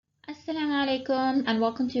Assalamu alaikum and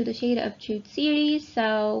welcome to the Shade of Truth series.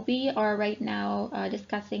 So we are right now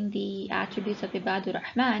discussing the attributes of Ibadur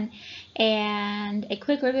Rahman, and a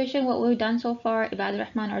quick revision what we've done so far. Ibadur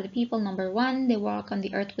Rahman are the people. Number one, they walk on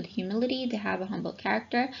the earth with humility, they have a humble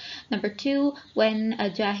character. Number two, when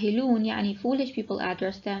jahilun, yani foolish people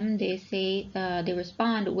address them, they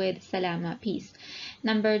respond with salama, peace.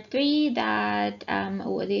 Number three, that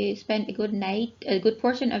they spend a good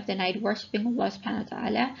portion of the night worshiping Allah subhanahu wa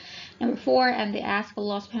ta'ala. Number four, and they ask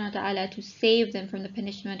Allah subhanahu wa ta'ala to save them from the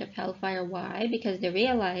punishment of hellfire. Why? Because they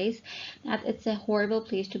realize that it's a horrible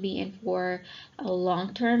place to be in for a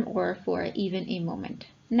long term or for even a moment.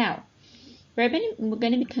 Now, we're going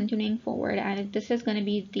to be continuing forward, and this is going to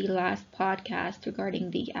be the last podcast regarding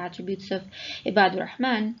the attributes of Ibadur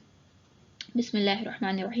Rahman. بسم الله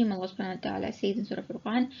الرحمن الرحيم. Allah subhanahu wa ta'ala says in Surah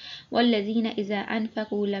Al-Quran, وَالَّذِينَ إِذَا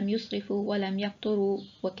أَنفَقُوا لَمْ يُسْرِفُوا وَلَمْ يَقْتُرُوا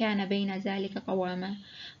وَكَانَ بَيْنَ ذَلِكَ قَوَامًا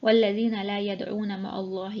وَالَّذِينَ لَا يَدْعُونَ مَعَ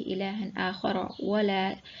اللَّهِ إِلَهًا آخَرَ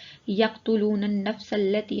وَلَا يقتلون النفس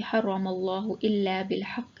التي حرم الله إلا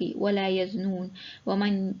بالحق ولا يزنون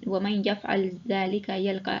ومن يفعل ذلك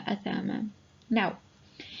يلقى أثاما. Now,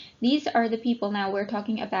 these are the people. Now we're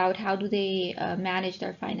talking about how do they manage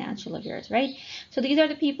their financial affairs, right? So these are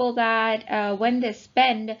the people that when they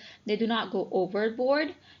spend, they do not go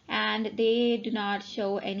overboard, and they do not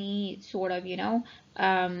show any sort of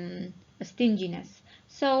stinginess.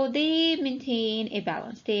 So they maintain a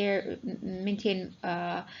balance. They maintain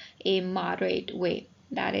a moderate way.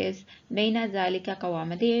 That is, بين ذلك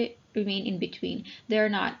قوامة. They remain in between. They're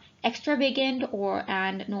not extravagant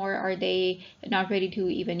nor are they not ready to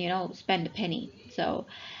even spend a penny. So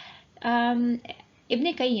Ibn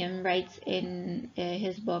Qayyim writes in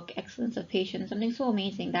his book Excellence of Patience something so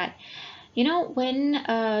amazing that when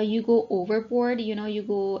you go overboard, you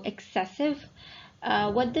go excessive,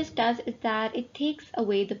 what this does is that it takes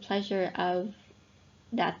away the pleasure of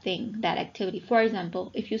that thing, that activity. For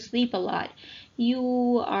example, if you sleep a lot,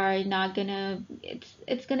 you are not gonna,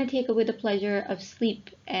 it's gonna take away the pleasure of sleep.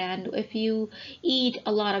 And if you eat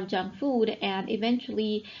a lot of junk food, and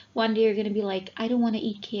eventually one day you're gonna be like, I don't want to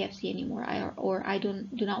eat KFC anymore, or I do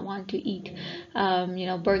not want to eat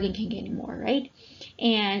Burger King anymore, right?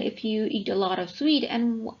 And if you eat a lot of sweet,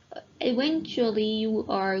 and eventually you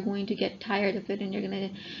are going to get tired of it,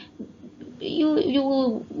 and you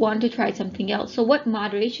will want to try something else. So what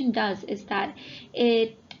moderation does is that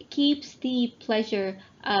it keeps the pleasure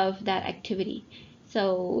of that activity.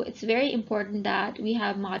 So it's very important that we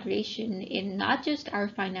have moderation in not just our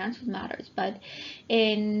financial matters, but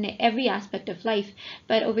in every aspect of life.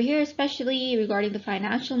 But over here, especially regarding the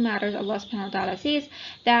financial matters, Allah subhanahu wa ta'ala says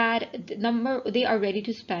that they are ready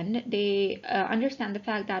to spend. They understand the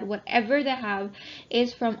fact that whatever they have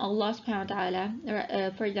is from Allah subhanahu wa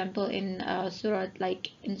ta'ala. For example, in Surah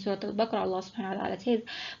Al-Baqarah, Allah subhanahu wa ta'ala says,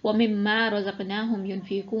 وَمِمَّا رَزَقْنَاهُمْ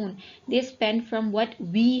يُنْفِقُونَ. They spend from what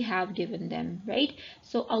we have given them, right?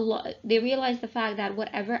 So they realize the fact that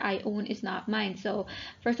whatever I own is not mine. So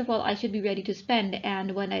first of all, I should be ready to spend,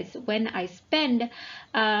 and when I spend,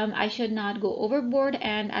 I should not go overboard,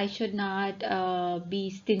 and I should not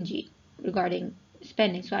be stingy regarding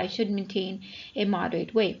spending. So I should maintain a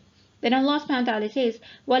moderate way. Then Allah subhanahu wa ta'ala says,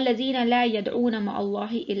 وَالَّذِينَ لَا يَدْعُونَ مَعَ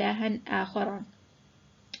اللَّهِ إِلَهًا آخَرَ.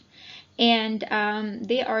 And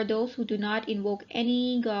they are those who do not invoke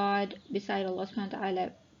any God beside Allah subhanahu wa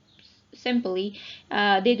ta'ala. Simply,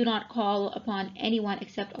 they do not call upon anyone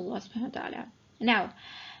except Allah subhanahu wa ta'ala. Now,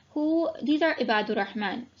 these are Ibadur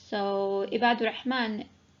Rahman. So Ibadur Rahman,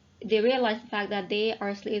 they realize the fact that they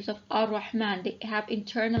are slaves of Ar-Rahman. They have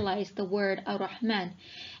internalized the word Ar-Rahman.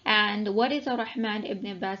 And what is Ar-Rahman? Ibn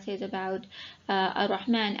Abbas says about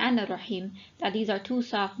Ar-Rahman and Ar-Rahim that these are two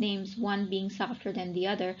soft names, one being softer than the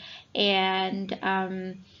other. And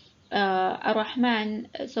Ar-Rahman,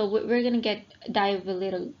 so we're going to dive a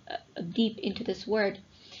little deep into this word.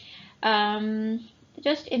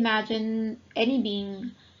 Just imagine any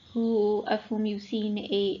being of whom you've seen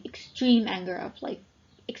a extreme anger of, like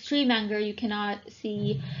extreme anger. You cannot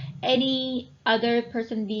see any other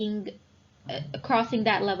person being crossing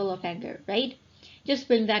that level of anger, right? Just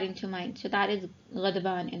bring that into mind. So that is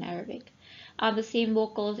Ghadban in Arabic. The same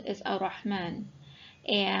vocals is Ar-Rahman,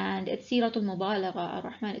 and it's Siratul Mubalagha.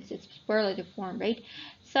 Ar-Rahman, it's superlative form, right?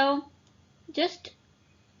 So just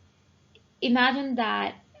imagine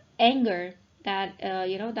that anger, that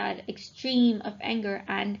that extreme of anger,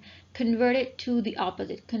 and convert it to the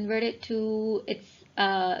opposite. Convert it to its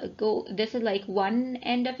this is like one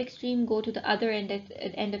end of extreme, go to the other end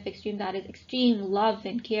of extreme, that is extreme love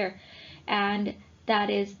and care, and that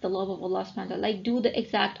is the love of Allah subhanahu wa ta'ala. Like, do the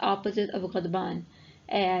exact opposite of Ghadban,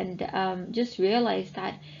 and just realize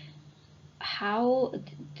that how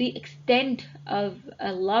the extent of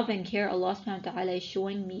love and care Allah subhanahu wa ta'ala is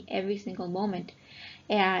showing me every single moment.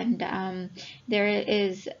 And there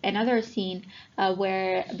is another scene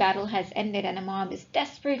where battle has ended and a mom is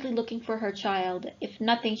desperately looking for her child. If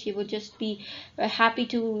nothing, she would just be happy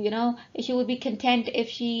to, she would be content if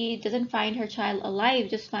she doesn't find her child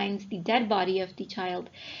alive, just finds the dead body of the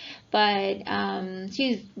child. But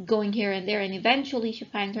she's going here and there, and eventually she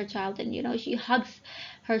finds her child, and she hugs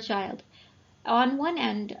her child. On one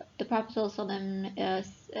end, the Prophet ﷺ,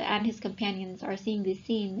 and his companions are seeing this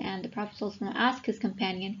scene, and the Prophet ﷺ asks his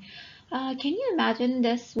companion, can you imagine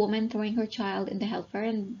this woman throwing her child in the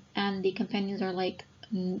hellfire? And the companions are like,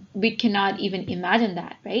 we cannot even imagine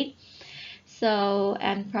that, right? So,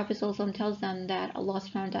 and Prophet ﷺ tells them that Allah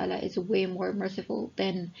subhanahu wa ta'ala is way more merciful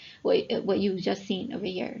than what you've just seen over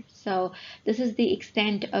here. So, this is the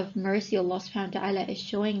extent of mercy Allah subhanahu wa ta'ala is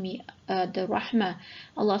showing me, the rahmah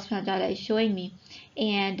Allah subhanahu wa ta'ala is showing me.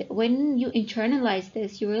 And when you internalize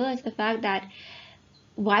this, you realize the fact that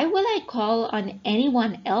why will I call on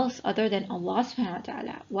anyone else other than Allah subhanahu wa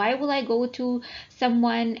ta'ala? Why will I go to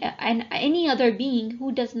someone and any other being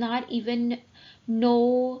who does not even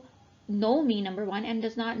know me, number one, and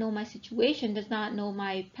does not know my situation, does not know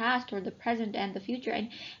my past or the present and the future, and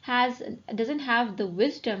doesn't have the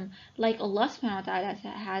wisdom like Allah subhanahu wa ta'ala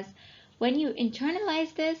has. When you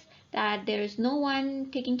internalize this, that there is no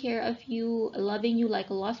one taking care of you, loving you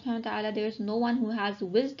like Allah subhanahu wa ta'ala, there is no one who has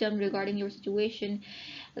wisdom regarding your situation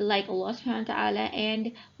like Allah subhanahu wa ta'ala,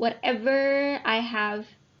 and whatever I have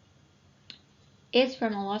is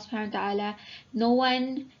from Allah subhanahu wa ta'ala. No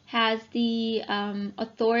one has the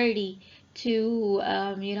authority to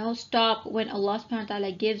stop when Allah subhanahu wa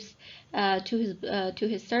ta'ala gives to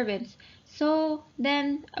his servants. So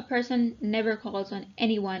then a person never calls on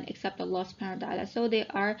anyone except Allah subhanahu wa ta'ala. So they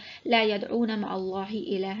are لا يدعون مع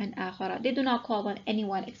الله إلها آخر. They do not call on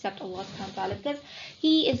anyone except Allah subhanahu wa ta'ala, because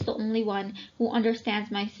He is the only one who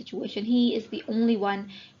understands my situation. He is the only one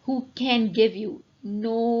who can give you.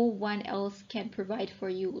 No one else can provide for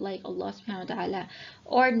you like Allah subhanahu wa ta'ala.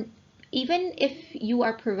 Or even if you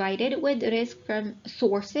are provided with risk from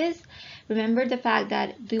sources, remember the fact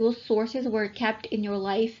that those sources were kept in your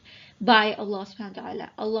life by Allah subhanahu wa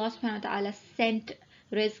ta'ala. Allah subhanahu wa ta'ala sent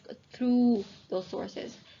risk through those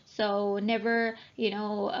sources. So never,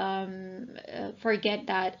 forget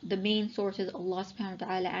that the main source is Allah subhanahu wa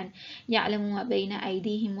ta'ala. And يَعْلَمُ مَا بَيْنَ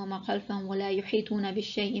أَيْدِيهِمْ وَمَا خَلْفَهُمْ وَلَا يُحِيطُونَ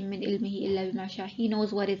بِالشَّيْءٍ مِّنْ عِلْمِهِ إِلَّا بِمَا شَاءَ. He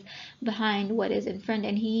knows what is behind, what is in front,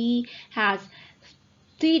 and He has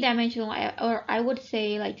three-dimensional, or I would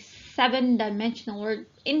say like seven-dimensional or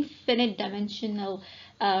infinite dimensional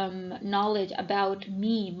knowledge about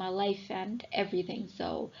me, my life, and everything.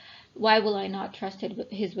 So why will I not trust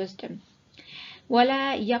His wisdom?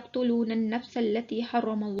 ولا يقتلون النفس التي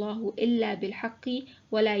حرم الله إلا بالحق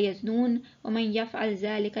ولا يزنون ومن يفعل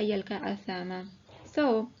ذلك يلقى أثاما.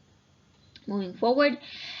 So moving forward,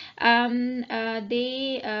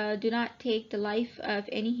 they do not take the life of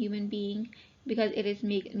any human being because it is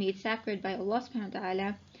made sacred by Allah subhanahu wa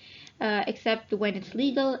ta'ala, except when it's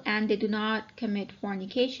legal, and they do not commit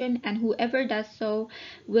fornication, and whoever does so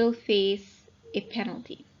will face a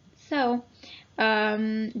penalty. So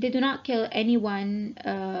they do not kill anyone.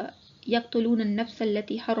 يقتلون النفس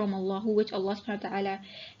التي حرم الله, which Allah subhanahu wa ta'ala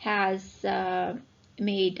has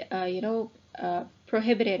made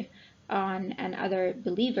prohibited on another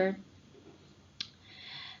believer.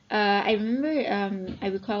 I remember, I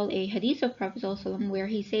recall a hadith of Prophet ﷺ where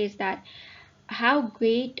he says that how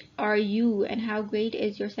great are you and how great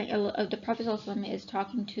is your sanctity. The Prophet ﷺ is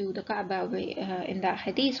talking to the Kaaba in that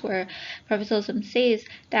hadith where Prophet ﷺ says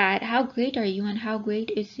that how great are you and how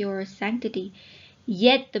great is your sanctity.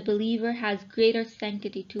 Yet the believer has greater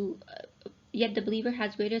sanctity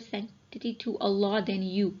to Allah than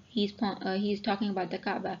you. He's talking about the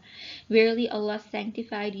Kaaba. Verily Allah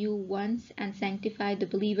sanctified you once and sanctified the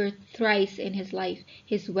believer thrice in his life,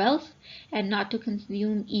 his wealth, and not to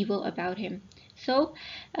consume evil about him. So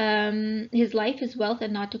his life, his wealth,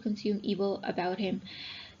 and not to consume evil about him.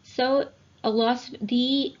 So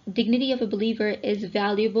the dignity of a believer is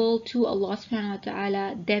valuable to Allah subhanahu wa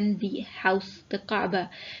ta'ala than the house, the Kaaba,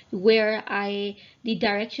 where the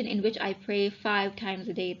direction in which I pray 5 times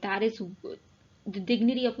a day. That is, the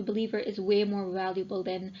dignity of a believer is way more valuable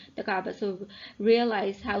than the Kaaba. So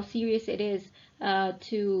realize how serious it is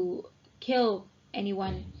to kill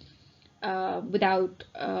anyone without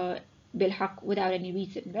bilhaq, without any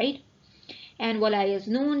reason, right? And wala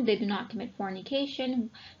yaznun, they do not commit fornication.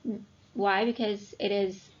 Why? Because it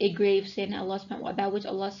is a grave sin, about which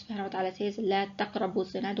Allah subhanahu wa ta'ala says, La taqrabu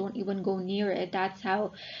zina, don't even go near it. That's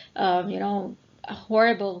how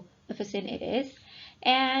horrible of a sin it is.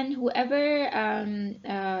 And whoever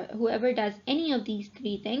does any of these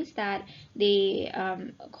three things, that they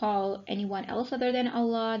call anyone else other than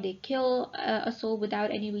Allah, they kill a soul without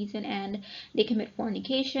any reason, and they commit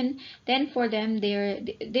fornication, then for them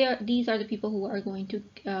these are the people who are going to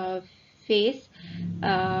face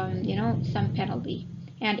some penalty.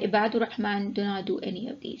 And Ibadur Rahman do not do any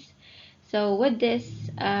of these. So with this,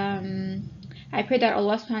 I pray that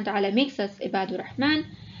Allah subhanahu wa ta'ala makes us Ibadur Rahman.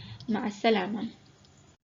 مع السلامة.